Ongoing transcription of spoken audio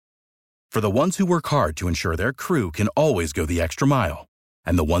For the ones who work hard to ensure their crew can always go the extra mile,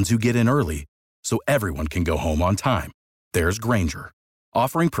 and the ones who get in early so everyone can go home on time, there's Grainger,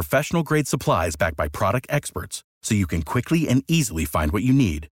 offering professional-grade supplies backed by product experts so you can quickly and easily find what you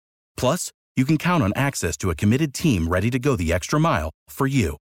need. Plus, you can count on access to a committed team ready to go the extra mile for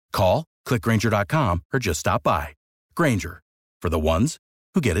you. Call, click Grainger.com, or just stop by. Grainger, for the ones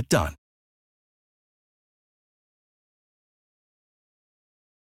who get it done.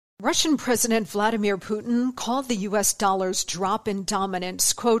 Russian President Vladimir Putin called the U.S. dollar's drop in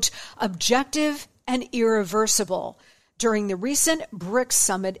dominance, quote, objective and irreversible during the recent BRICS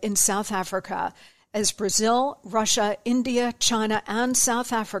summit in South Africa, as Brazil, Russia, India, China, and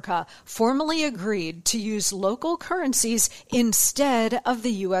South Africa formally agreed to use local currencies instead of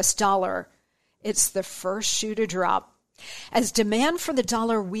the U.S. dollar. It's the first shoe to drop. As demand for the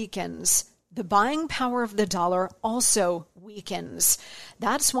dollar weakens, the buying power of the dollar also weakens.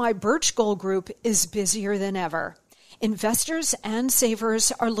 That's why Birch Gold Group is busier than ever. Investors and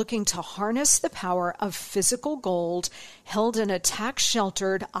savers are looking to harness the power of physical gold held in a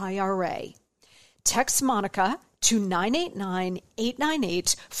tax-sheltered IRA. Text Monica to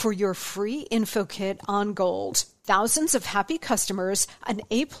 989-898 for your free info kit on gold. Thousands of happy customers, an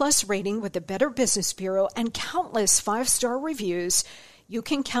A-plus rating with the Better Business Bureau, and countless five-star reviews. You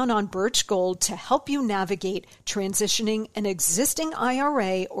can count on Birch Gold to help you navigate transitioning an existing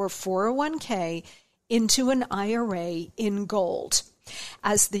IRA or 401k into an IRA in gold.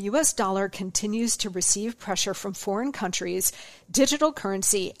 As the U.S. dollar continues to receive pressure from foreign countries, digital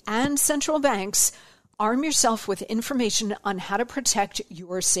currency, and central banks, arm yourself with information on how to protect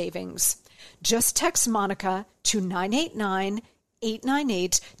your savings. Just text Monica to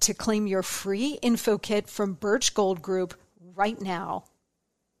 989-898 to claim your free info kit from Birch Gold Group right now.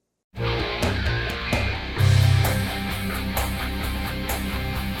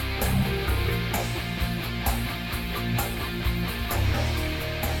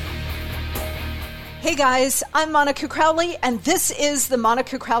 Hey guys, I'm Monica Crowley, and this is the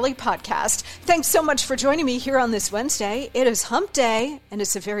Monica Crowley Podcast. Thanks so much for joining me here on this Wednesday. It is Hump Day, and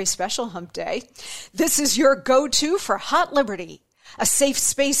it's a very special Hump Day. This is your go-to for Hot Liberty, a safe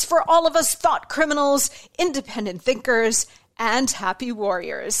space for all of us thought criminals, independent thinkers, and happy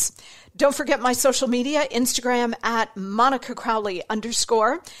warriors. Don't forget my social media, Instagram at Monica Crowley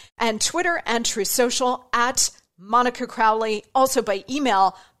 _ and Twitter and Truth Social at Monica Crowley, also by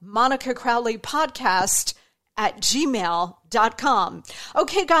email, monicacrowleypodcast@gmail.com.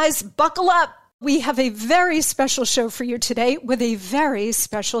 Okay, guys, buckle up. We have a very special show for you today with a very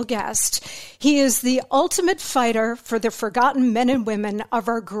special guest. He is the ultimate fighter for the forgotten men and women of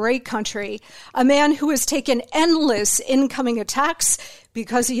our great country, a man who has taken endless incoming attacks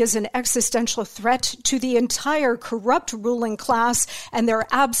because he is an existential threat to the entire corrupt ruling class and their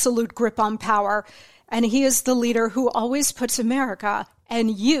absolute grip on power. And he is the leader who always puts America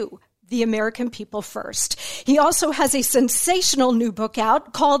and you, the American people, first. He also has a sensational new book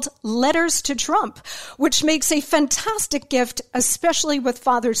out called Letters to Trump, which makes a fantastic gift, especially with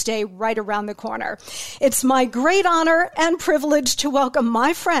Father's Day right around the corner. It's my great honor and privilege to welcome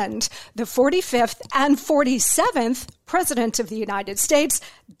my friend, the 45th and 47th President of the United States,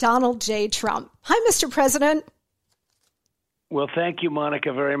 Donald J. Trump. Hi, Mr. President. Well, thank you,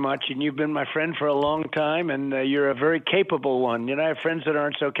 Monica, very much. And you've been my friend for a long time, and you're a very capable one. You know, I have friends that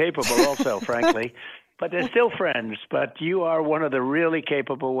aren't so capable also, frankly. But they're still friends. But you are one of the really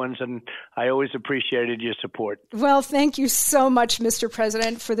capable ones, and I always appreciated your support. Well, thank you so much, Mr.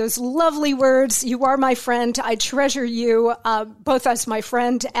 President, for those lovely words. You are my friend. I treasure you both as my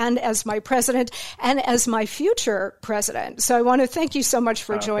friend and as my president and as my future president. So I want to thank you so much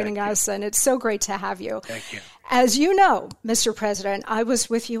for joining us, and it's so great to have you. Thank you. As you know, Mr. President, I was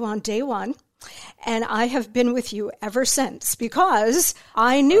with you on day one, and I have been with you ever since because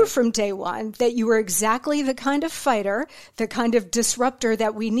I knew from day one that you were exactly the kind of fighter, the kind of disruptor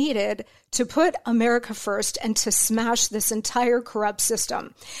that we needed to put America first and to smash this entire corrupt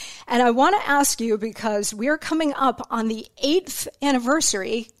system. And I want to ask you, because we're coming up on the 8th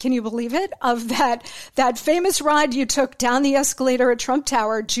anniversary, can you believe it, of that famous ride you took down the escalator at Trump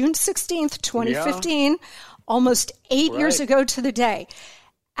Tower, June 16th, 2015, almost 8 years ago to the day.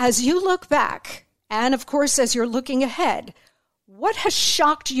 As you look back, and of course, as you're looking ahead, what has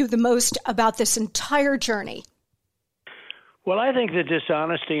shocked you the most about this entire journey? Well, I think the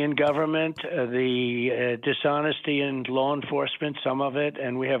dishonesty in government, the dishonesty in law enforcement, some of it,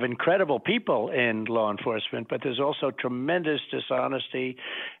 and we have incredible people in law enforcement, but there's also tremendous dishonesty,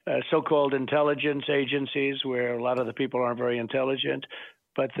 so-called intelligence agencies where a lot of the people aren't very intelligent.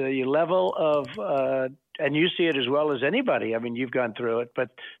 But the level of and you see it as well as anybody. I mean, you've gone through it, but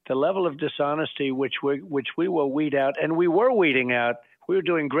the level of dishonesty which we will weed out, and we were weeding out. We were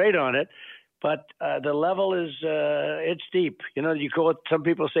doing great on it, but the level is it's deep. You know, you call it. Some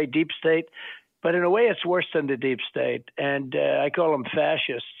people say deep state, but in a way, it's worse than the deep state. And I call them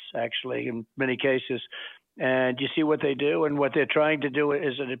fascists, actually, in many cases. And you see what they do, and what they're trying to do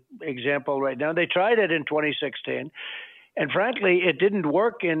is an example right now. They tried it in 2016. And frankly, it didn't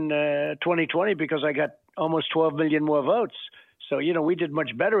work in 2020 because I got almost 12 million more votes. So, you know, we did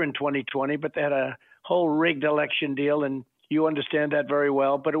much better in 2020, but they had a whole rigged election deal, and you understand that very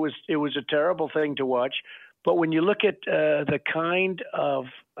well. But it was a terrible thing to watch. But when you look at the kind of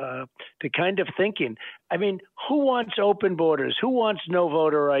thinking, I mean, who wants open borders? Who wants no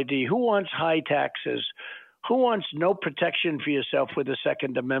voter ID? Who wants high taxes? Who wants no protection for yourself with the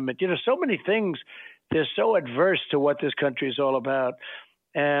Second Amendment? You know, so many things. They're so adverse to what this country is all about,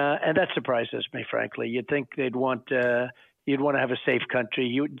 and that surprises me. Frankly, you'd think they'd want you'd want to have a safe country.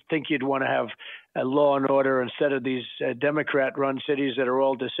 You'd think you'd want to have a law and order instead of these Democrat-run cities that are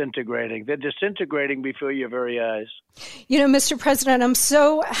all disintegrating. They're disintegrating before your very eyes. You know, Mr. President, I'm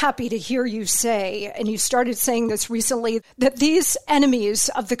so happy to hear you say, and you started saying this recently, that these enemies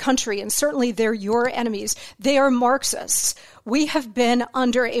of the country, and certainly they're your enemies, they are Marxists. We have been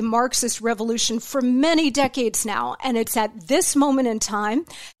under a Marxist revolution for many decades now, and it's at this moment in time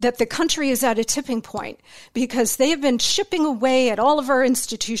that the country is at a tipping point because they have been chipping away at all of our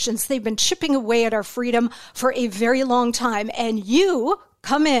institutions. They've been chipping away at our freedom for a very long time, and you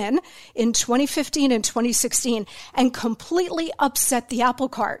come in 2015 and 2016 and completely upset the apple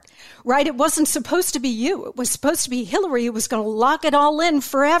cart, right? It wasn't supposed to be you. It was supposed to be Hillary who was going to lock it all in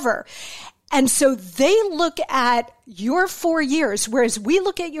forever. And so they look at your 4 years, whereas we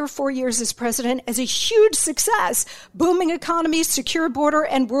look at your 4 years as president as a huge success, booming economy, secure border,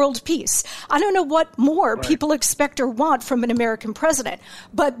 and world peace. I don't know what more people expect or want from an American president,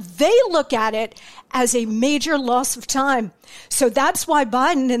 but they look at it as a major loss of time. So that's why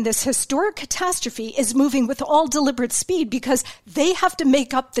Biden in this historic catastrophe is moving with all deliberate speed, because they have to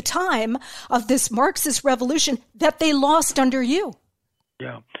make up the time of this Marxist revolution that they lost under you.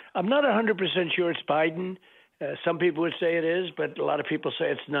 Yeah. I'm not 100% sure it's Biden. Some people would say it is, but a lot of people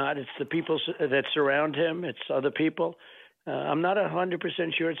say it's not. It's the people that surround him. It's other people. I'm not 100%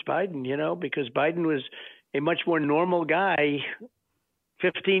 sure it's Biden, you know, because Biden was a much more normal guy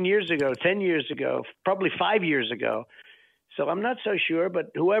 15 years ago, 10 years ago, probably 5 years ago. So I'm not so sure, but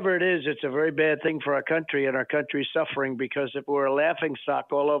whoever it is, it's a very bad thing for our country, and our country's suffering because if we're a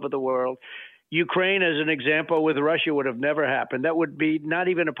laughingstock all over the world, Ukraine, as an example, with Russia would have never happened. That would be not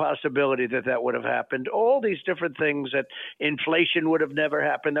even a possibility that would have happened. All these different things, that inflation would have never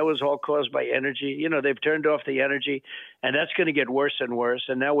happened. That was all caused by energy. You know, they've turned off the energy, and that's going to get worse and worse.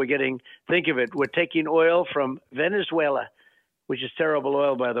 And now we're getting, think of it, we're taking oil from Venezuela, which is terrible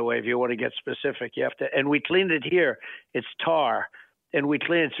oil, by the way, if you want to get specific. You have to, and we clean it here. It's tar, and we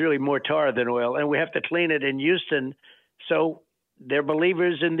clean it's really more tar than oil, and we have to clean it in Houston. So they're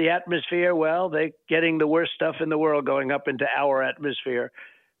believers in the atmosphere. Well, they're getting the worst stuff in the world going up into our atmosphere.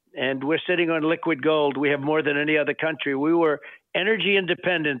 And we're sitting on liquid gold. We have more than any other country. We were energy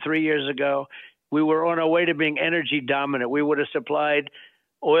independent 3 years ago. We were on our way to being energy dominant. We would have supplied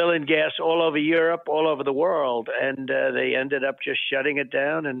oil and gas all over Europe, all over the world. And they ended up just shutting it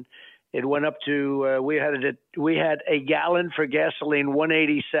down. And it went up to, we had a gallon for gasoline,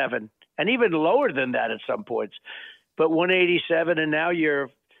 $1.87, and even lower than that at some points. But $1.87, and now you're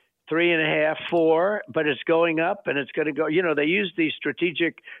 $3.50, $4, but it's going up, and it's going to go. You know, they use these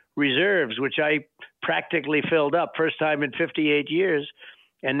strategic reserves, which I practically filled up, first time in 58 years,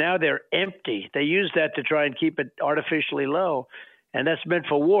 and now they're empty. They use that to try and keep it artificially low, and that's meant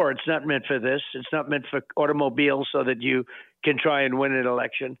for war. It's not meant for this. It's not meant for automobiles so that you can try and win an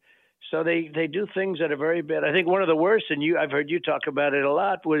election. So they do things that are very bad. I think one of the worst, and I've heard you talk about it a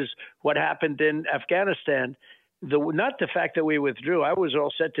lot, was what happened in Afghanistan. Not the fact that we withdrew. I was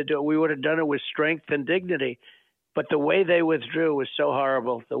all set to do it. We would have done it with strength and dignity. But the way they withdrew was so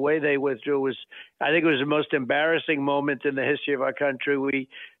horrible. The way they withdrew was, I think it was the most embarrassing moment in the history of our country. We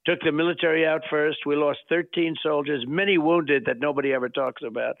took the military out first. We lost 13 soldiers, many wounded that nobody ever talks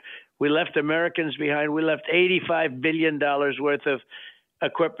about. We left Americans behind. We left $85 billion worth of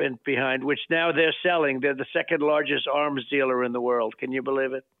equipment behind, which now they're selling. They're the second largest arms dealer in the world. Can you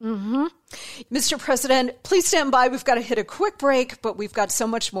believe it? Mm-hmm. Mr. President, please stand by. We've got to hit a quick break, but we've got so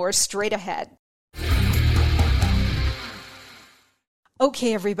much more straight ahead.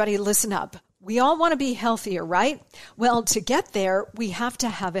 Okay, everybody, listen up. We all want to be healthier, right? Well, to get there, we have to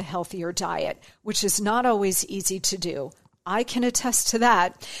have a healthier diet, which is not always easy to do. I can attest to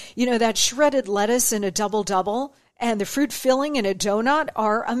that. You know, that shredded lettuce in a double-double and the fruit filling in a donut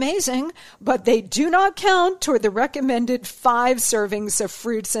are amazing, but they do not count toward the recommended 5 servings of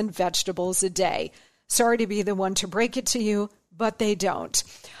fruits and vegetables a day. Sorry to be the one to break it to you, but they don't.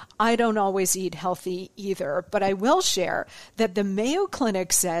 I don't always eat healthy either, but I will share that the Mayo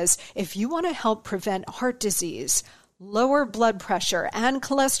Clinic says if you want to help prevent heart disease, lower blood pressure, and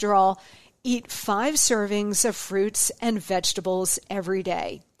cholesterol, eat 5 servings of fruits and vegetables every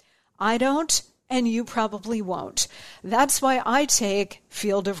day. I don't, and you probably won't. That's why I take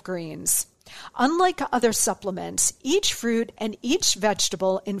Field of Greens. Unlike other supplements, each fruit and each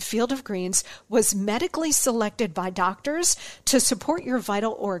vegetable in Field of Greens was medically selected by doctors to support your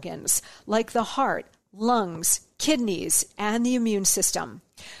vital organs, like the heart, lungs, kidneys, and the immune system.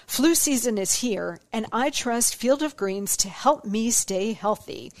 Flu season is here, and I trust Field of Greens to help me stay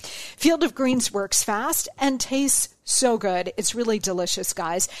healthy. Field of Greens works fast and tastes so good. It's really delicious,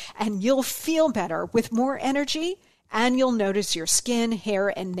 guys, and you'll feel better with more energy, and you'll notice your skin, hair,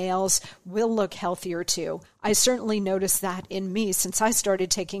 and nails will look healthier too. I certainly noticed that in me since I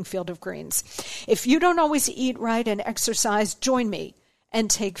started taking Field of Greens. If you don't always eat right and exercise, join me and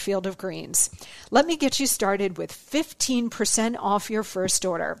take Field of Greens. Let me get you started with 15% off your first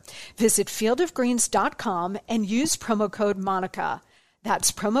order. Visit fieldofgreens.com and use promo code Monica.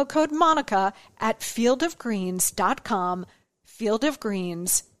 That's promo code Monica at fieldofgreens.com,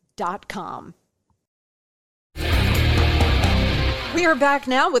 fieldofgreens.com. We are back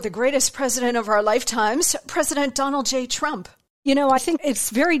now with the greatest president of our lifetimes, President Donald J. Trump. You know, I think it's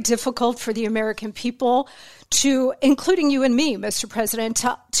very difficult for the American people to, including you and me, Mr. President,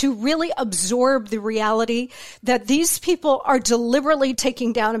 to really absorb the reality that these people are deliberately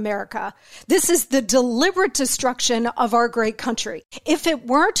taking down America. This is the deliberate destruction of our great country. If it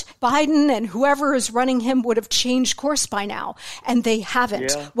weren't, Biden and whoever is running him would have changed course by now, and they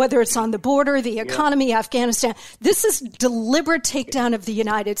haven't. Yeah. Whether it's on the border, the economy, Afghanistan, this is deliberate takedown of the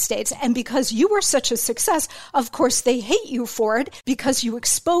United States. And because you were such a success, of course, they hate you for it because you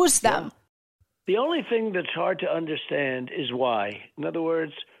expose them. Yeah. The only thing that's hard to understand is why. In other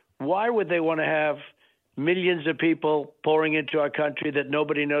words, why would they want to have millions of people pouring into our country that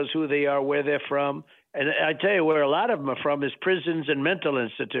nobody knows who they are, where they're from? And I tell you, where a lot of them are from is prisons and mental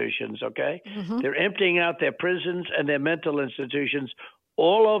institutions, okay? Mm-hmm. They're emptying out their prisons and their mental institutions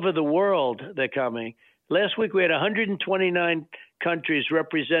all over the world. They're coming. Last week, we had 129 countries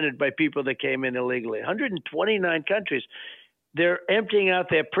represented by people that came in illegally. 129 countries. They're emptying out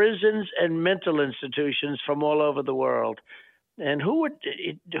their prisons and mental institutions from all over the world. And who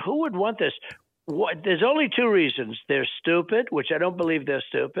would want this? There's only 2 reasons. They're stupid, which I don't believe they're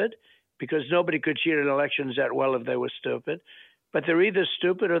stupid, because nobody could cheat in elections that well if they were stupid. But they're either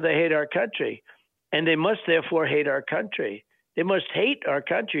stupid or they hate our country. And they must therefore hate our country. They must hate our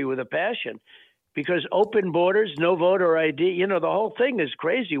country with a passion. Because open borders, no voter ID, you know, the whole thing is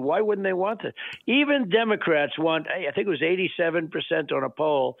crazy. Why wouldn't they want it? Even Democrats want, I think it was 87% on a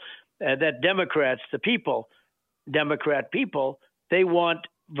poll, that Democrats, the people, Democrat people, they want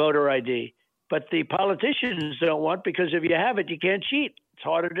voter ID. But the politicians don't want, because if you have it, you can't cheat. It's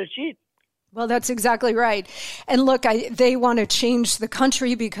harder to cheat. Well, that's exactly right. And look, they want to change the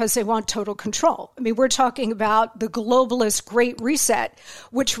country because they want total control. I mean, we're talking about the globalist Great Reset,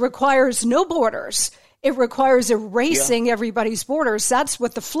 which requires no borders. It requires erasing everybody's borders. That's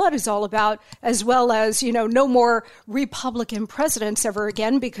what the flood is all about, as well as, you know, no more Republican presidents ever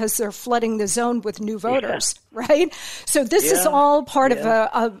again because they're flooding the zone with new voters, right? So this is all part of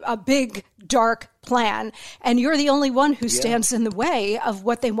a big, dark plan. And you're the only one who stands in the way of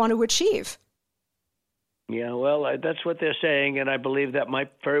what they want to achieve. Yeah, well, that's what they're saying, and I believe that might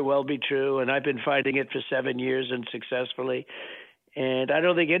very well be true. And I've been fighting it for 7 years and successfully. And I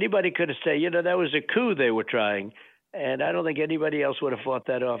don't think anybody could have said, you know, that was a coup they were trying. And I don't think anybody else would have fought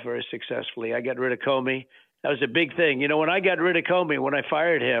that off very successfully. I got rid of Comey. That was a big thing. You know, when I got rid of Comey, when I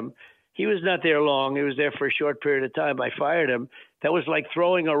fired him, he was not there long. He was there for a short period of time. I fired him. That was like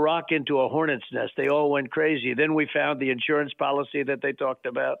throwing a rock into a hornet's nest. They all went crazy. Then we found the insurance policy that they talked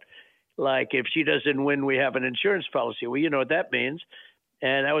about. Like, if she doesn't win, we have an insurance policy. Well, you know what that means.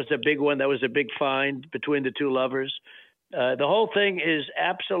 And that was a big one. That was a big find between the 2 lovers. The whole thing is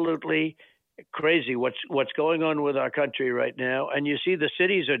absolutely crazy what's going on with our country right now. And you see the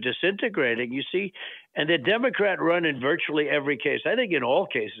cities are disintegrating. You see, and they're Democrat run in virtually every case. I think in all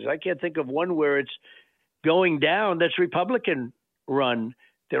cases. I can't think of one where it's going down that's Republican run.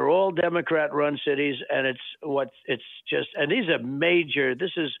 They're all Democrat run cities, and and these are major.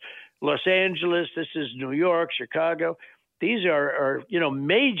 This is Los Angeles, this is New York, Chicago. These are you know,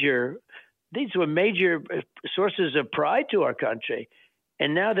 major these were major sources of pride to our country.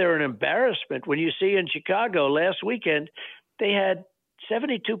 And now they're an embarrassment. When you see in Chicago last weekend, they had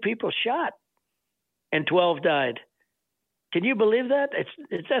 72 people shot and 12 died. Can you believe that?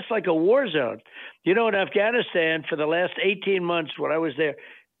 That's like a war zone. You know, in Afghanistan, for the last 18 months when I was there,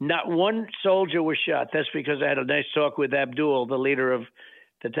 not one soldier was shot. That's because I had a nice talk with Abdul, the leader of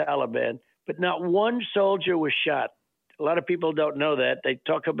the Taliban. But not one soldier was shot. A lot of people don't know that. They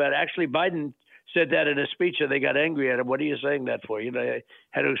talk about, actually, Biden said that in a speech and they got angry at him. What are you saying that for? You know, I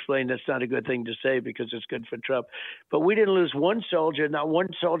had to explain that's not a good thing to say because it's good for Trump. But we didn't lose one soldier. Not one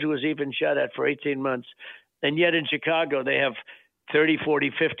soldier was even shot at for 18 months. And yet in Chicago, they have 30,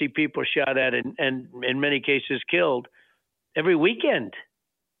 40, 50 people shot at and in many cases killed every weekend.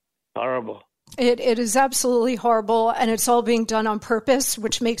 Horrible. It is absolutely horrible, and it's all being done on purpose,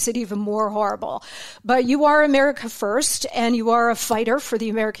 which makes it even more horrible. But you are America first, and you are a fighter for the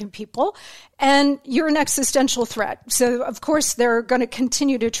American people, and you're an existential threat. So, of course, they're going to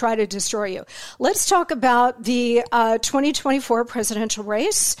continue to try to destroy you. Let's talk about the 2024 presidential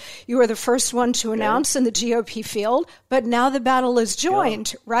race. You were the first one to announce in the GOP field, but now the battle is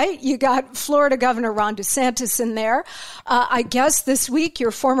joined, right? You got Florida Governor Ron DeSantis in there. I guess this week,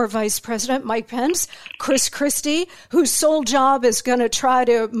 your former vice president, Mike Pence, Chris Christie, whose sole job is going to try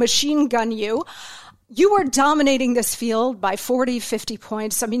to machine gun you. You are dominating this field by 40, 50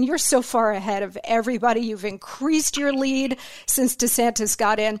 points. I mean, you're so far ahead of everybody. You've increased your lead since DeSantis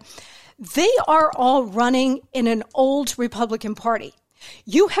got in. They are all running in an old Republican Party.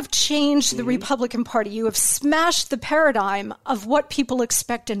 You have changed the Republican Party. You have smashed the paradigm of what people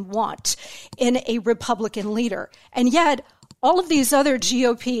expect and want in a Republican leader. And yet, all of these other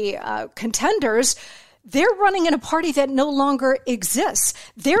GOP contenders, they're running in a party that no longer exists.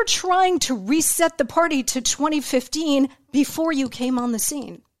 They're trying to reset the party to 2015 before you came on the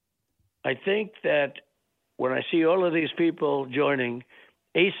scene. I think that when I see all of these people joining,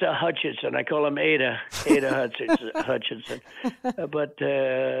 Asa Hutchinson, I call him Ada Hutchinson, but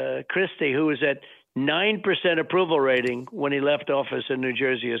Christie, who was at 9% approval rating when he left office in New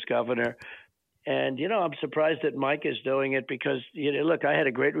Jersey as governor. And, you know, I'm surprised that Mike is doing it because, you know, look, I had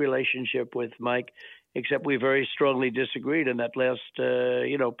a great relationship with Mike, except we very strongly disagreed in that last,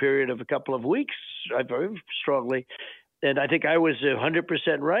 period of a couple of weeks, very strongly. And I think I was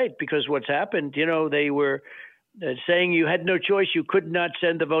 100% right because what's happened, you know, they were saying you had no choice. You could not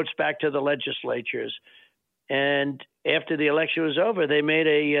send the votes back to the legislatures. And after the election was over, they made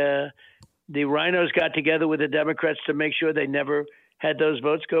the rhinos got together with the Democrats to make sure they never had those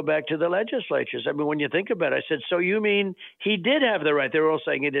votes go back to the legislatures. I mean, when you think about it, I said, so you mean he did have the right? They were all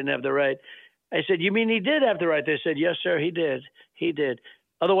saying he didn't have the right. I said, you mean he did have the right? They said, yes, sir, he did. He did.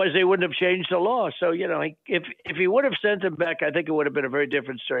 Otherwise, they wouldn't have changed the law. So, you know, if he would have sent him back, I think it would have been a very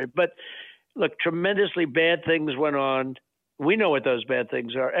different story. But look, tremendously bad things went on. We know what those bad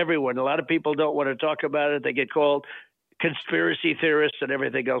things are. Everyone, a lot of people don't want to talk about it. They get called conspiracy theorists and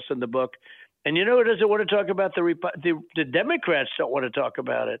everything else in the book. And you know who doesn't want to talk about the Democrats don't want to talk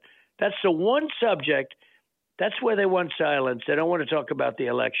about it. That's the one subject. That's where they want silence. They don't want to talk about the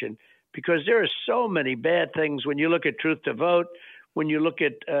election because there are so many bad things when you look at Truth to Vote, when you look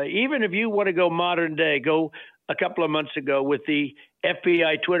at even if you want to go modern day, go a couple of months ago with the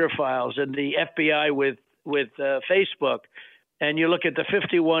FBI Twitter files and the FBI with Facebook, and you look at the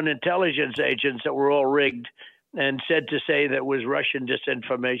 51 intelligence agents that were all rigged and said to say that was Russian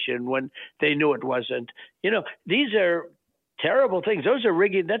disinformation when they knew it wasn't. You know, these are terrible things. Those are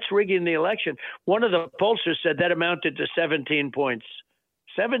rigging. That's rigging the election. One of the pollsters said that amounted to 17 points.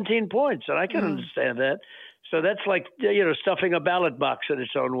 17 points, and I can understand that. So that's like, you know, stuffing a ballot box in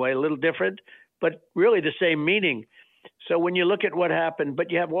its own way, a little different, but really the same meaning. So when you look at what happened,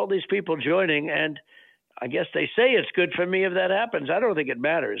 but you have all these people joining, and I guess they say it's good for me if that happens. I don't think it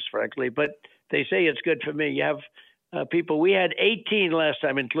matters, frankly, but they say it's good for me. You have people. We had 18 last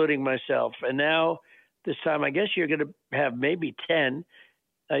time, including myself, and now this time I guess you're going to have maybe 10.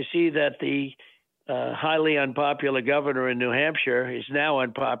 I see that the highly unpopular governor in New Hampshire is now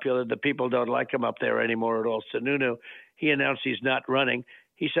unpopular. The people don't like him up there anymore at all. Sununu, he announced he's not running.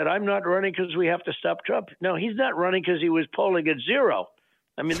 He said, I'm not running because we have to stop Trump. No, he's not running because he was polling at 0.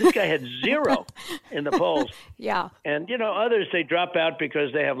 I mean, this guy had 0 in the polls. Yeah. And, you know, others, they drop out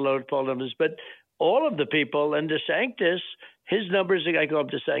because they have low poll numbers. But all of the people, and DeSantis, his numbers, I call him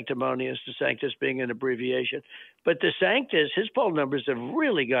DeSanctimonious, DeSantis being an abbreviation. But DeSantis, his poll numbers have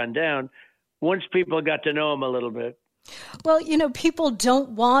really gone down once people got to know him a little bit. Well, you know, people don't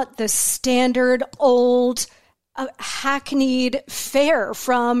want the standard old a hackneyed fare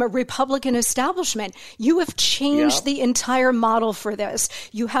from a Republican establishment. You have changed the entire model for this.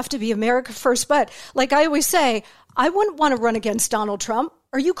 You have to be America first. But like I always say, I wouldn't want to run against Donald Trump.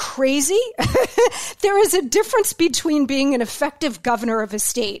 Are you crazy? There is a difference between being an effective governor of a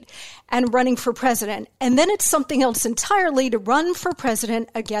state and running for president. And then it's something else entirely to run for president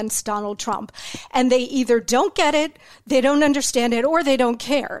against Donald Trump. And they either don't get it, they don't understand it, or they don't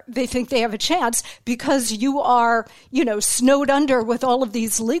care. They think they have a chance because you are, snowed under with all of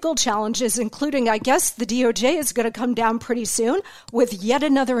these legal challenges, including, I guess, the DOJ is going to come down pretty soon with yet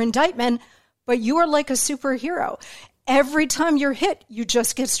another indictment. But you are like a superhero. Every time you're hit, you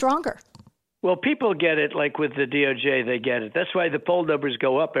just get stronger. Well, people get it, like with the DOJ, they get it. That's why the poll numbers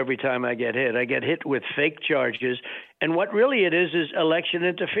go up every time I get hit. I get hit with fake charges. And what really it is election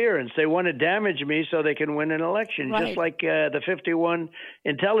interference. They want to damage me so they can win an election, just like the 51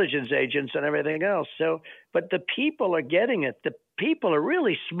 intelligence agents and everything else. So, but the people are getting it. The people are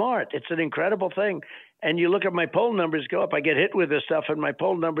really smart. It's an incredible thing. And you look at my poll numbers go up. I get hit with this stuff, and my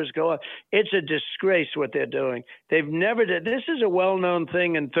poll numbers go up. It's a disgrace what they're doing. They've never did. This is a well-known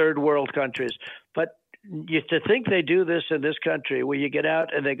thing in third world countries. But to think they do this in this country, where you get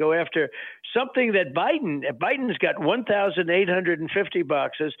out and they go after something that Biden's got 1,850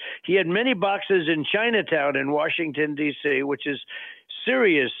 boxes. He had many boxes in Chinatown in Washington, D.C., which is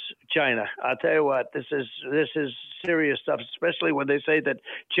serious China. I'll tell you what, this is serious stuff, especially when they say that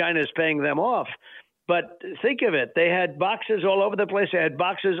China's paying them off. But think of it. They had boxes all over the place. They had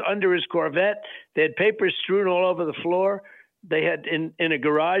boxes under his Corvette. They had papers strewn all over the floor. They had in a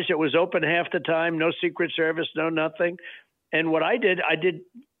garage that was open half the time, no Secret Service, no nothing. And what I did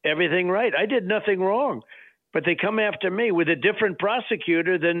everything right. I did nothing wrong. But they come after me with a different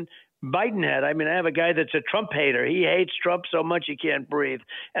prosecutor than Biden had. I mean, I have a guy that's a Trump hater. He hates Trump so much he can't breathe.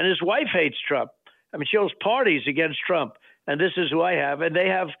 And his wife hates Trump. I mean, she holds parties against Trump. And this is who I have. And they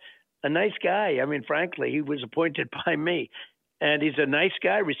have a nice guy. I mean, frankly, he was appointed by me. And he's a nice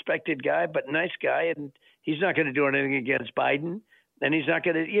guy, respected guy, but nice guy. And he's not going to do anything against Biden. And he's not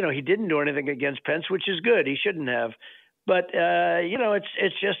going to, he didn't do anything against Pence, which is good. He shouldn't have. But,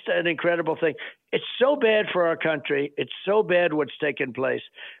 it's just an incredible thing. It's so bad for our country. It's so bad what's taken place.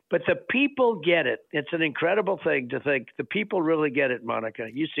 But the people get it. It's an incredible thing to think the people really get it, Monica.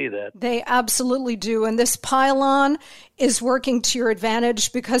 You see that. They absolutely do. And this pile-on is working to your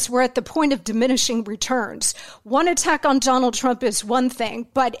advantage because we're at the point of diminishing returns. One attack on Donald Trump is one thing,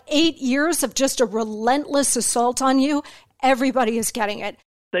 but 8 years of just a relentless assault on you, everybody is getting it.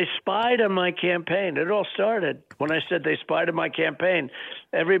 They spied on my campaign. It all started when I said they spied on my campaign.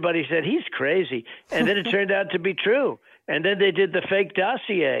 Everybody said, he's crazy. And then it turned out to be true. And then they did the fake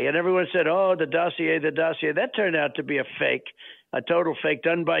dossier. And everyone said, oh, the dossier. That turned out to be a fake, a total fake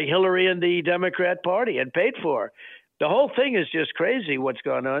done by Hillary and the Democrat Party and paid for. The whole thing is just crazy what's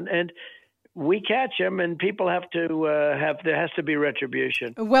going on. And we catch him, and people have to there has to be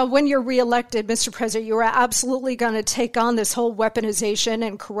retribution. Well, when you're reelected, Mr. President, you are absolutely going to take on this whole weaponization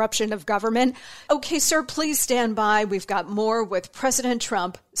and corruption of government. Okay, sir, please stand by. We've got more with President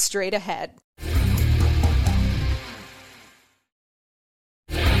Trump straight ahead.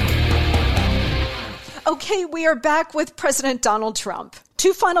 Okay, we are back with President Donald Trump.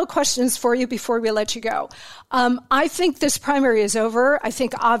 Two final questions for you before we let you go. I think this primary is over. I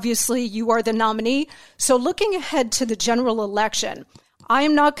think obviously you are the nominee. So looking ahead to the general election, I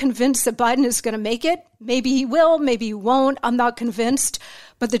am not convinced that Biden is going to make it. Maybe he will, maybe he won't. I'm not convinced.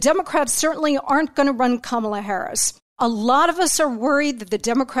 But the Democrats certainly aren't going to run Kamala Harris. A lot of us are worried that the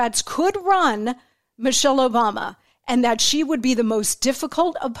Democrats could run Michelle Obama, and that she would be the most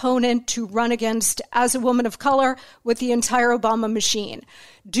difficult opponent to run against as a woman of color with the entire Obama machine.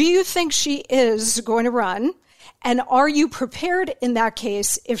 Do you think she is going to run? And are you prepared in that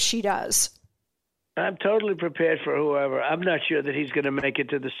case if she does? I'm totally prepared for whoever. I'm not sure that he's going to make it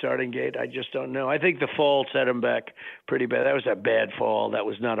to the starting gate. I just don't know. I think the fall set him back pretty bad. That was a bad fall. That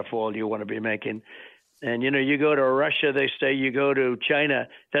was not a fall you want to be making. And, you go to Russia, they say, you go to China.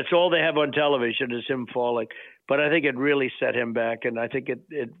 That's all they have on television is him falling. But I think it really set him back, and I think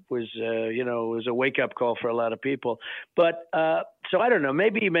it was, it was a wake-up call for a lot of people. But so I don't know.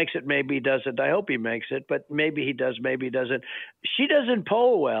 Maybe he makes it, maybe he doesn't. I hope he makes it, but maybe he does, maybe he doesn't. She doesn't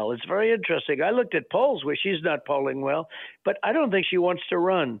poll well. It's very interesting. I looked at polls where she's not polling well, but I don't think she wants to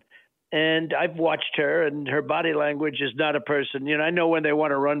run. And I've watched her, and her body language is not a person. I know when they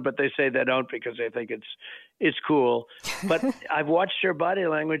want to run, but they say they don't because they think it's cool. But I've watched her body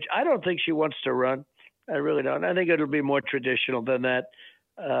language. I don't think she wants to run. I really don't. I think it'll be more traditional than that.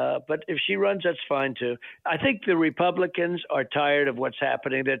 But if she runs, that's fine too. I think the Republicans are tired of what's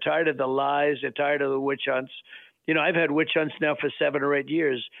happening. They're tired of the lies. They're tired of the witch hunts. I've had witch hunts now for 7 or 8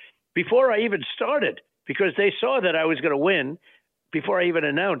 years before I even started, because they saw that I was going to win before I even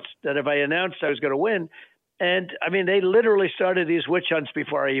announced that if I announced I was going to win. And I mean, they literally started these witch hunts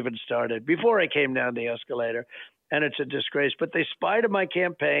before I even started, before I came down the escalator. And it's a disgrace. But they spied on my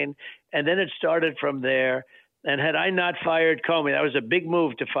campaign, and then it started from there. And had I not fired Comey, that was a big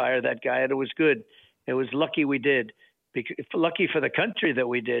move to fire that guy, and it was good. It was lucky we did. Lucky for the country that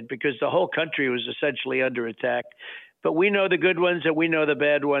we did, because the whole country was essentially under attack. But we know the good ones and we know the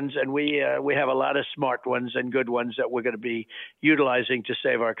bad ones, and we have a lot of smart ones and good ones that we're going to be utilizing to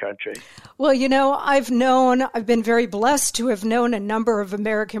save our country. Well, I've been very blessed to have known a number of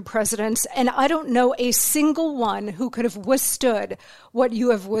American presidents, and I don't know a single one who could have withstood what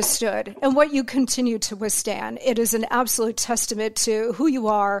you have withstood and what you continue to withstand. It is an absolute testament to who you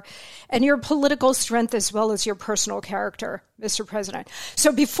are and your political strength as well as your personal character, Mr. President.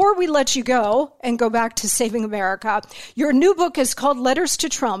 So before we let you go and go back to saving America, your new book is called Letters to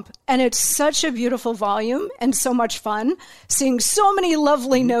Trump, and it's such a beautiful volume and so much fun, seeing so many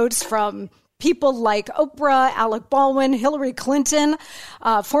lovely notes from people like Oprah, Alec Baldwin, Hillary Clinton,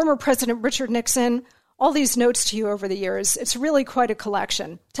 former President Richard Nixon, all these notes to you over the years. It's really quite a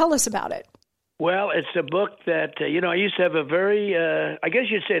collection. Tell us about it. Well, it's a book that, I used to have a very, I guess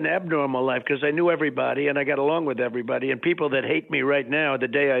you'd say an abnormal life, because I knew everybody and I got along with everybody, and people that hate me right now, the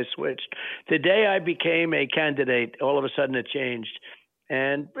day I switched. The day I became a candidate, all of a sudden it changed.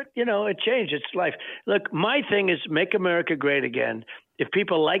 But it changed. It's life. Look, my thing is make America great again. If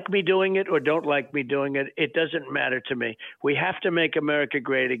people like me doing it or don't like me doing it, it doesn't matter to me. We have to make America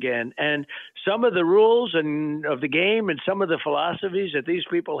great again. And some of the rules of the game and some of the philosophies that these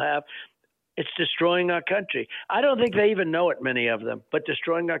people have, it's destroying our country. I don't think they even know it, many of them, but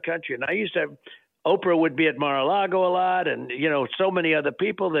destroying our country. And I used to have Oprah would be at Mar-a-Lago a lot, and, so many other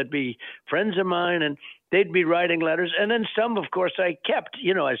people that'd be friends of mine, and they'd be writing letters. And then some, of course, I kept,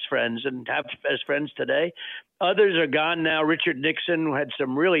 as friends and have as friends today. Others are gone now. Richard Nixon had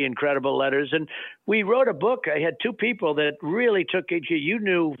some really incredible letters. And we wrote a book. I had 2 people that really took it. You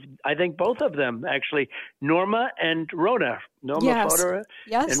knew, I think, both of them, actually, Norma and Rona. Norma Fodera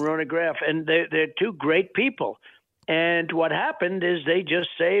and Rona Graff. And they're 2 great people. And what happened is they just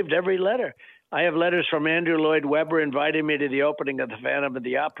saved every letter. I have letters from Andrew Lloyd Webber inviting me to the opening of the Phantom of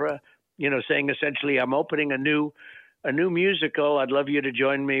the Opera, saying essentially I'm opening a new musical. I'd love you to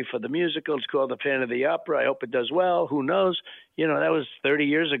join me for the musical. It's called The Phantom of the Opera. I hope it does well. Who knows? That was 30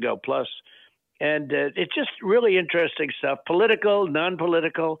 years ago plus. And it's just really interesting stuff, political,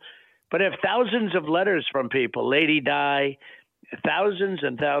 non-political. But I have thousands of letters from people. Lady Di, thousands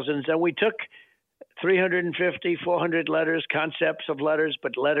and thousands. And we took 350, 400 letters, concepts of letters,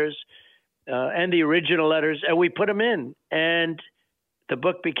 but letters, and the original letters, and we put them in. And the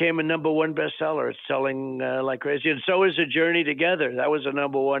book became a #1 bestseller. It's selling like crazy. And so is A Journey Together. That was a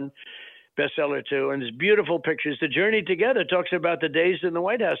 #1 bestseller too. And it's beautiful pictures. The Journey Together talks about the days in the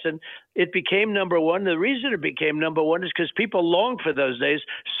White House. And it became #1. The reason it became #1 is because people long for those days.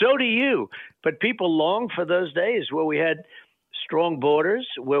 So do you. But people long for those days where we had strong borders,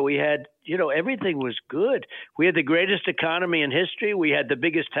 where we had, everything was good. We had the greatest economy in history. We had the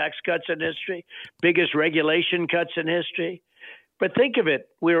biggest tax cuts in history, biggest regulation cuts in history. But think of it.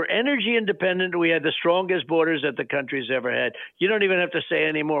 We were energy independent. We had the strongest borders that the country's ever had. You don't even have to say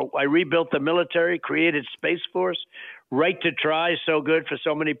anymore. I rebuilt the military, created Space Force, right to try, so good for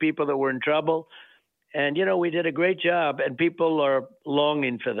so many people that were in trouble. And, we did a great job, and people are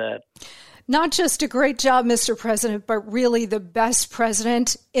longing for that. Not just a great job, Mr. President, but really the best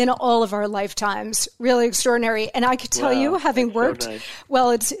president in all of our lifetimes. Really extraordinary. And I could tell you, having worked, so nice. Well,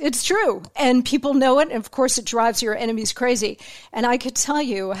 it's true. And people know it. And of course, it drives your enemies crazy. And I could tell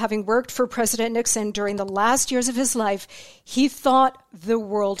you, having worked for President Nixon during the last years of his life, he thought the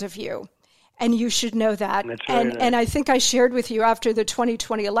world of you. And you should know that. And I think I shared with you after the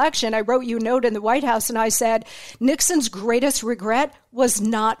 2020 election, I wrote you a note in the White House and I said, Nixon's greatest regret was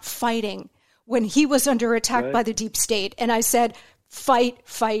not fighting when he was under attack by the deep state. And I said, fight,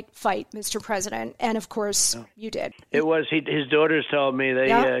 fight, fight, Mr. President. And of course, you did. It was, his daughters told me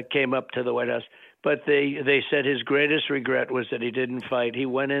they came up to the White House. But they said his greatest regret was that he didn't fight. He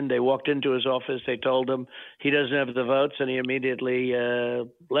went in, they walked into his office, they told him he doesn't have the votes, and he immediately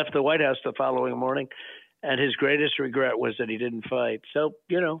left the White House the following morning. And his greatest regret was that he didn't fight. So,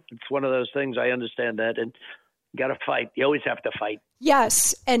 it's one of those things. I understand that. And you got to fight. You always have to fight.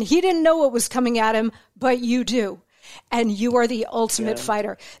 Yes. And he didn't know what was coming at him, but you do. And you are the ultimate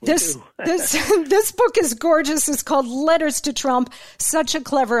fighter. This book is gorgeous. It's called Letters to Trump. Such a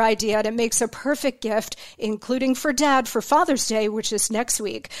clever idea, and it makes a perfect gift, including for Dad for Father's Day, which is next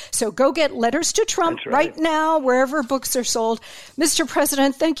week. So go get Letters to Trump right now, wherever books are sold. Mr.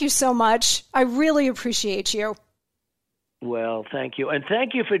 President, thank you so much. I really appreciate you. Well, thank you. And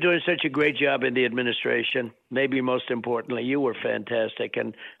thank you for doing such a great job in the administration. Maybe most importantly, you were fantastic,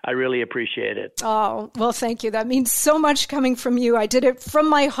 and I really appreciate it. Oh, well, thank you. That means so much coming from you. I did it from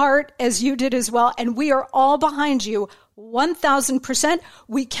my heart, as you did as well, and we are all behind you 1,000%.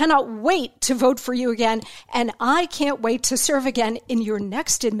 We cannot wait to vote for you again, and I can't wait to serve again in your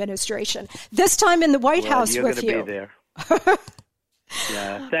next administration, this time in the White House with you. You're going to be there.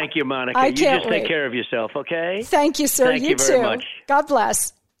 Yeah, thank you, Monica. You just take care of yourself, okay? Thank you, sir. Thank you very much. God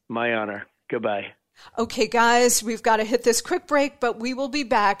bless. My honor. Goodbye. Okay, guys, we've got to hit this quick break, but we will be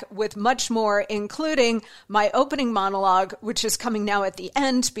back with much more, including my opening monologue, which is coming now at the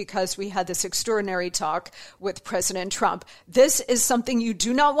end because we had this extraordinary talk with President Trump. This is something you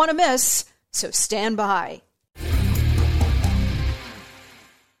do not want to miss, so stand by.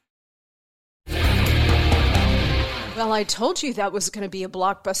 Well, I told you that was going to be a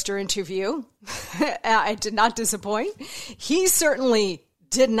blockbuster interview. I did not disappoint. He certainly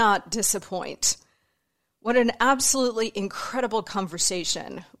did not disappoint. What an absolutely incredible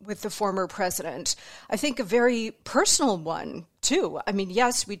conversation with the former president. I think a very personal one, too. I mean,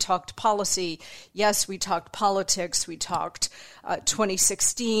 yes, we talked policy. Yes, we talked politics. We talked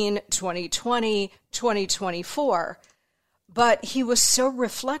 2016, 2020, 2024. But he was so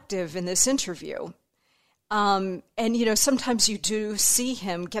reflective in this interview. And, you know, sometimes you do see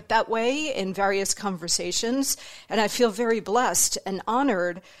him get that way in various conversations. And I feel very blessed and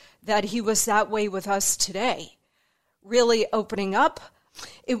honored that he was that way with us today, really opening up.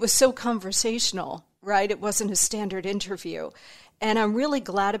 It was so conversational, right? It wasn't a standard interview. And I'm really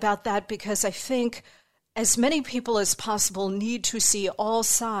glad about that because I think as many people as possible need to see all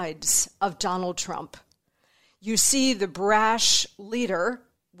sides of Donald Trump. You see the brash leader,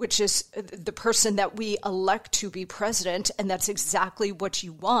 which is the person that we elect to be president, and that's exactly what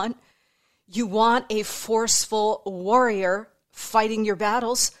you want. You want a forceful warrior fighting your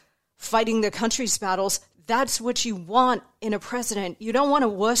battles, fighting the country's battles. That's what you want in a president. You don't want a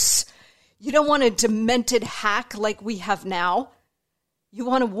wuss. You don't want a demented hack like we have now. You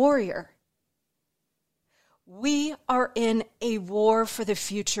want a warrior. We are in a war for the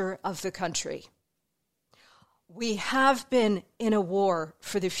future of the country. We have been in a war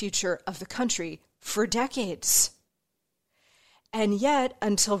for the future of the country for decades. And yet,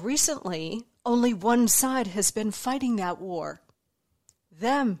 until recently, only one side has been fighting that war.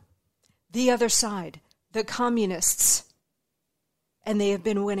 Them, the other side, the communists. And they have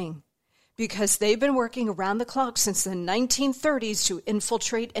been winning because they've been working around the clock since the 1930s to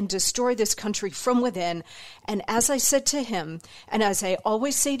infiltrate and destroy this country from within. And as I said to him, and as I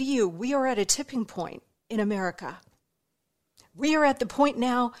always say to you, we are at a tipping point in America. We are at the point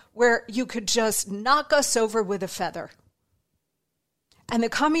now where you could just knock us over with a feather. And the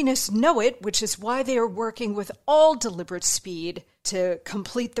communists know it, which is why they are working with all deliberate speed to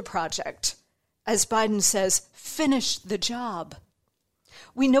complete the project. As Biden says, finish the job.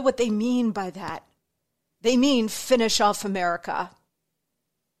 We know what they mean by that. They mean finish off America.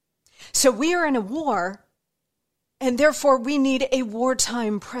 So we are in a war, and therefore we need a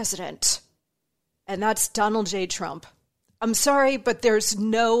wartime president. And that's Donald J. Trump. I'm sorry, but there's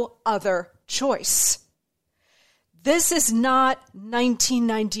no other choice. This is not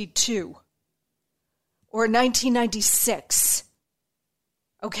 1992 or 1996.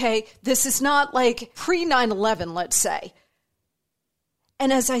 Okay? This is not like pre-9/11, let's say.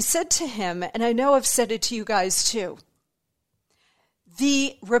 And as I said to him, and I know I've said it to you guys too,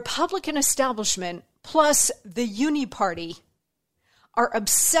 the Republican establishment plus the Uni Party are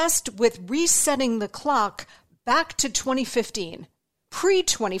obsessed with resetting the clock back to 2015,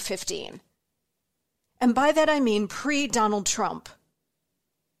 pre-2015. And by that I mean pre-Donald Trump.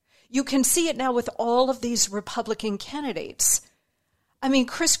 You can see it now with all of these Republican candidates. I mean,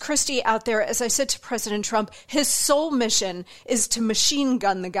 Chris Christie out there, as I said to President Trump, his sole mission is to machine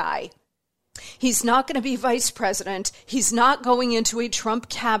gun the guy. He's not going to be vice president. He's not going into a Trump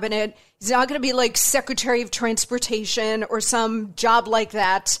cabinet. He's not going to be like Secretary of Transportation or some job like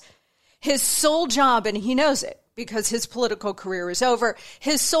that. His sole job, and he knows it because his political career is over,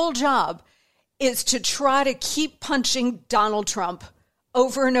 his sole job is to try to keep punching Donald Trump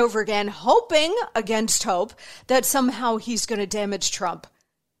over and over again, hoping against hope that somehow he's going to damage Trump.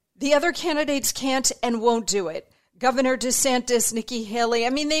 The other candidates can't and won't do it. Governor DeSantis, Nikki Haley,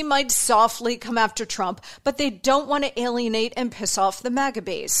 I mean, they might softly come after Trump, but they don't want to alienate and piss off the MAGA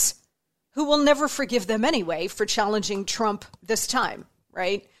base, who will never forgive them anyway for challenging Trump this time,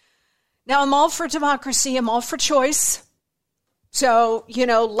 right? Now, I'm all for democracy. I'm all for choice. So,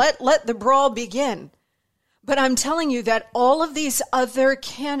 let the brawl begin. But I'm telling you that all of these other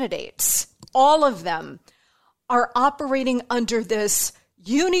candidates, all of them, are operating under this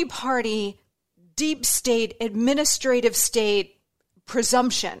uniparty, deep state, administrative state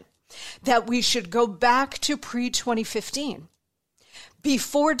presumption that we should go back to pre-2015,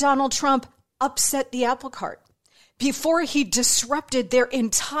 before Donald Trump upset the apple cart, before he disrupted their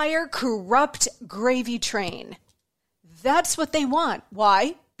entire corrupt gravy train. That's what they want.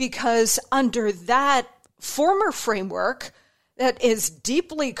 Why? Because under that former framework that is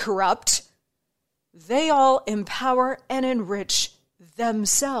deeply corrupt, they all empower and enrich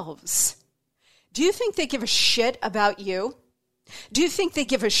themselves. Do you think they give a shit about you? Do you think they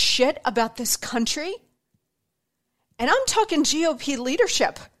give a shit about this country? And I'm talking GOP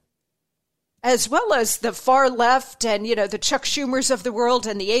leadership, as well as the far left and, the Chuck Schumers of the world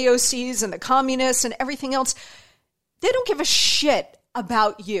and the AOCs and the communists and everything else. They don't give a shit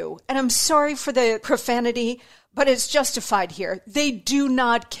about you. And I'm sorry for the profanity, but it's justified here. They do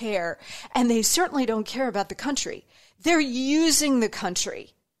not care. And they certainly don't care about the country. They're using the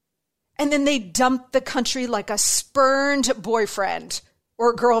country. And then they dump the country like a spurned boyfriend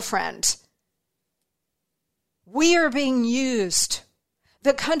or girlfriend. We are being used.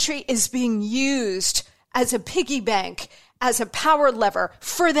 The country is being used as a piggy bank, as a power lever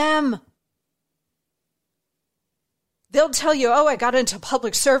for them. They'll tell you, I got into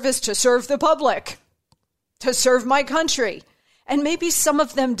public service to serve the public, to serve my country. And maybe some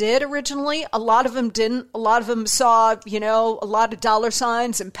of them did originally. A lot of them didn't. A lot of them saw, a lot of dollar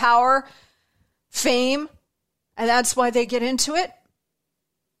signs and power, fame, and that's why they get into it.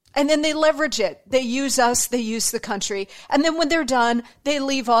 And then they leverage it. They use us. They use the country. And then when they're done, they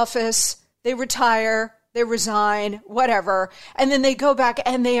leave office, they retire, they resign, whatever. And then they go back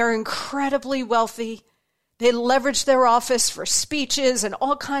and they are incredibly wealthy. They leverage their office for speeches and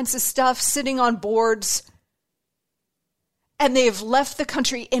all kinds of stuff, sitting on boards. And they have left the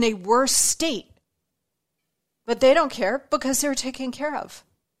country in a worse state. But they don't care because they're taken care of.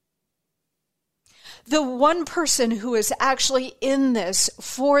 The one person who is actually in this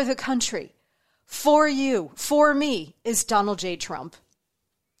for the country, for you, for me, is Donald J. Trump.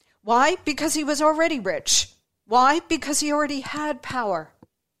 Why? Because he was already rich. Why? Because he already had power.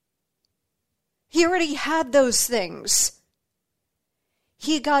 He already had those things.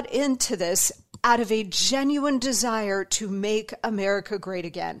 He got into this out of a genuine desire to make America great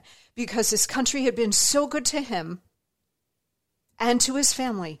again, because his country had been so good to him and to his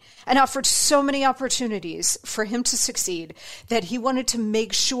family, and offered so many opportunities for him to succeed, that he wanted to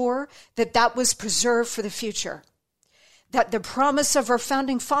make sure that that was preserved for the future. That the promise of our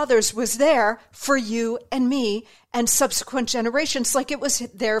founding fathers was there for you and me and subsequent generations, like it was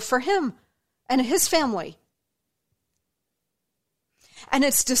there for him and his family. And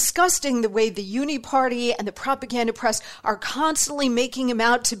it's disgusting the way the Uniparty and the propaganda press are constantly making him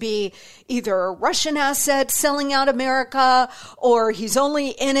out to be either a Russian asset selling out America, or he's only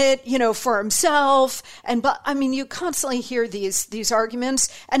in it, for himself. But you constantly hear these arguments,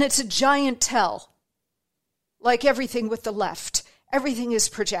 and it's a giant tell. Like everything with the left, everything is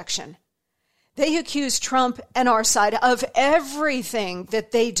projection. They accuse Trump and our side of everything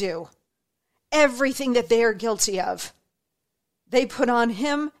that they do, everything that they are guilty of. They put on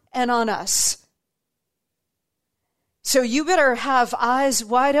him and on us. So you better have eyes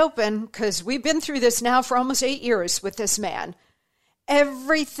wide open, because we've been through this now for almost 8 years with this man.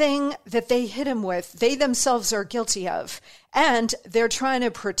 Everything that they hit him with, they themselves are guilty of. And they're trying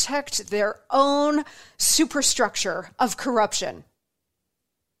to protect their own superstructure of corruption.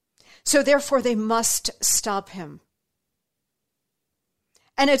 So therefore, they must stop him.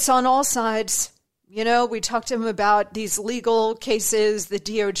 And it's on all sides. We talked to him about these legal cases. The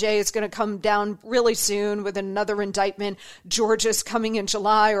DOJ is going to come down really soon with another indictment. Georgia's coming in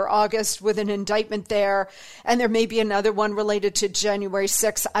July or August with an indictment there. And there may be another one related to January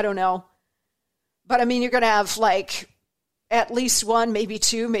 6th. I don't know. But you're going to have at least one, maybe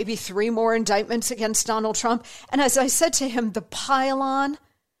two, maybe three more indictments against Donald Trump. And as I said to him, the pile-on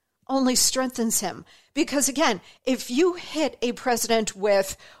only strengthens him. Because again, if you hit a president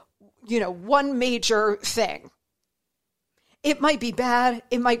with one major thing, it might be bad,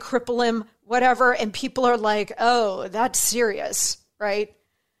 it might cripple him, whatever, and people are like, oh, that's serious, right?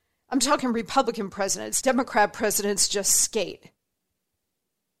 I'm talking Republican presidents. Democrat presidents just skate.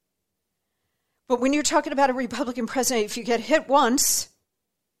 But when you're talking about a Republican president, if you get hit once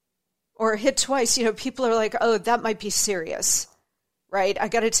or hit twice, people are like, oh, that might be serious, right? I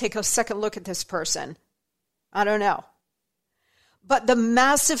got to take a second look at this person. I don't know. But the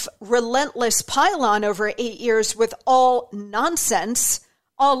massive, relentless pile-on over 8 years with all nonsense,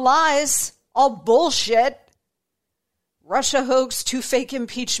 all lies, all bullshit, Russia hoax, 2 fake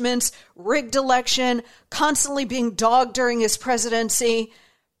impeachments, rigged election, constantly being dogged during his presidency,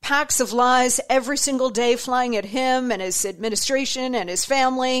 packs of lies every single day flying at him and his administration and his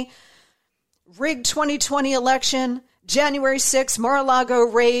family, rigged 2020 election, January 6th, Mar-a-Lago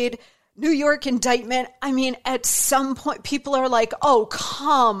raid, New York indictment. I mean, at some point, people are like, oh,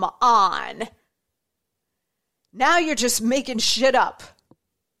 come on. Now you're just making shit up.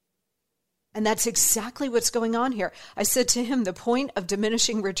 And that's exactly what's going on here. I said to him, the point of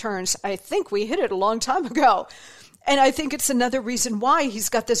diminishing returns, I think we hit it a long time ago. And I think it's another reason why he's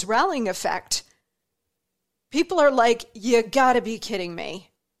got this rallying effect. People are like, you gotta be kidding me.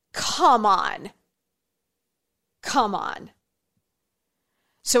 Come on. Come on.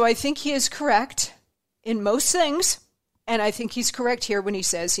 So I think he is correct in most things. And I think he's correct here when he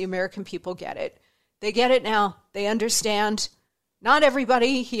says the American people get it. They get it now. They understand. Not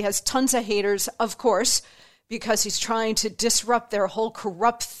everybody. He has tons of haters, of course, because he's trying to disrupt their whole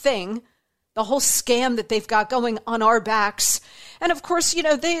corrupt thing, the whole scam that they've got going on our backs. And of course,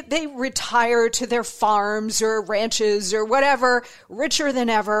 they retire to their farms or ranches or whatever, richer than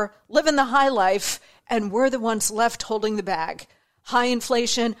ever, living the high life, and we're the ones left holding the bag. High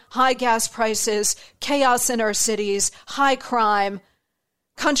inflation, high gas prices, chaos in our cities, high crime,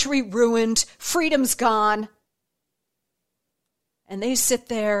 country ruined, freedom's gone. And they sit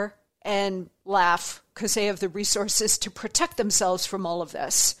there and laugh because they have the resources to protect themselves from all of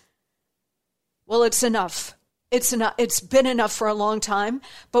this. Well, it's enough. It's enough. It's been enough for a long time,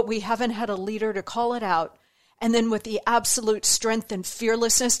 but we haven't had a leader to call it out. And then with the absolute strength and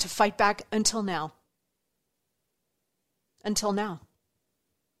fearlessness to fight back until now. Until now.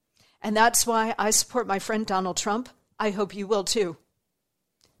 And that's why I support my friend Donald Trump. I hope you will too.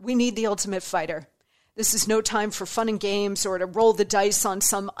 We need the ultimate fighter. This is no time for fun and games or to roll the dice on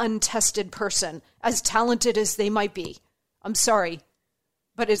some untested person, as talented as they might be. I'm sorry,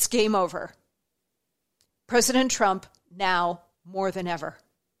 but it's game over. President Trump now more than ever.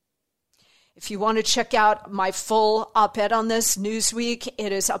 If you want to check out my full op-ed on this, Newsweek,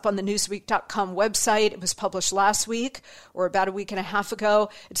 it is up on the Newsweek.com website. It was published last week or about a week and a half ago.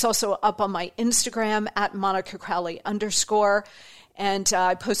 It's also up on my Instagram at Monica Crowley _. And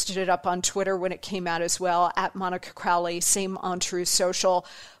I posted it up on Twitter when it came out as well, at Monica Crowley, same on Truth Social.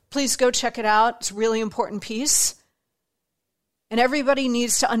 Please go check it out. It's a really important piece. And everybody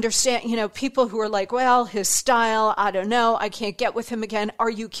needs to understand, people who are like, well, his style, I don't know, I can't get with him again. Are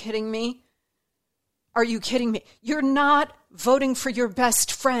you kidding me? Are you kidding me? You're not voting for your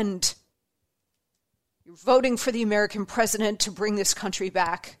best friend. You're voting for the American president to bring this country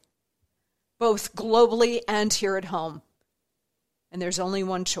back, both globally and here at home. And there's only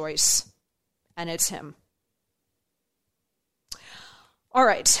one choice, and it's him. All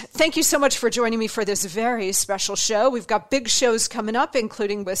right. Thank you so much for joining me for this very special show. We've got big shows coming up,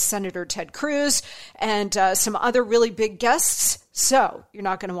 including with Senator Ted Cruz and some other really big guests. So you're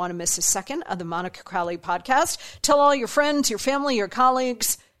not going to want to miss a second of the Monica Crowley podcast. Tell all your friends, your family, your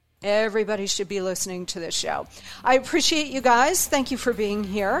colleagues. Everybody should be listening to this show. I appreciate you guys. Thank you for being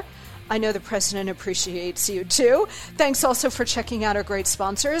here. I know the president appreciates you too. Thanks also for checking out our great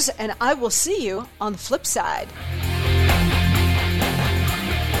sponsors, and I will see you on the flip side.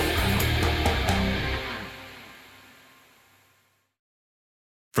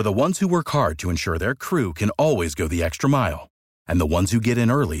 For the ones who work hard to ensure their crew can always go the extra mile, and the ones who get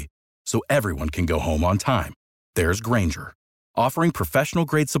in early so everyone can go home on time, there's Grainger, offering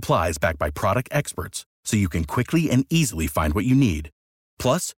professional-grade supplies backed by product experts so you can quickly and easily find what you need.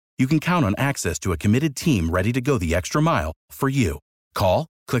 Plus, you can count on access to a committed team ready to go the extra mile for you. Call,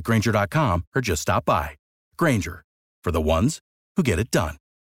 click Grainger.com, or just stop by. Grainger, for the ones who get it done.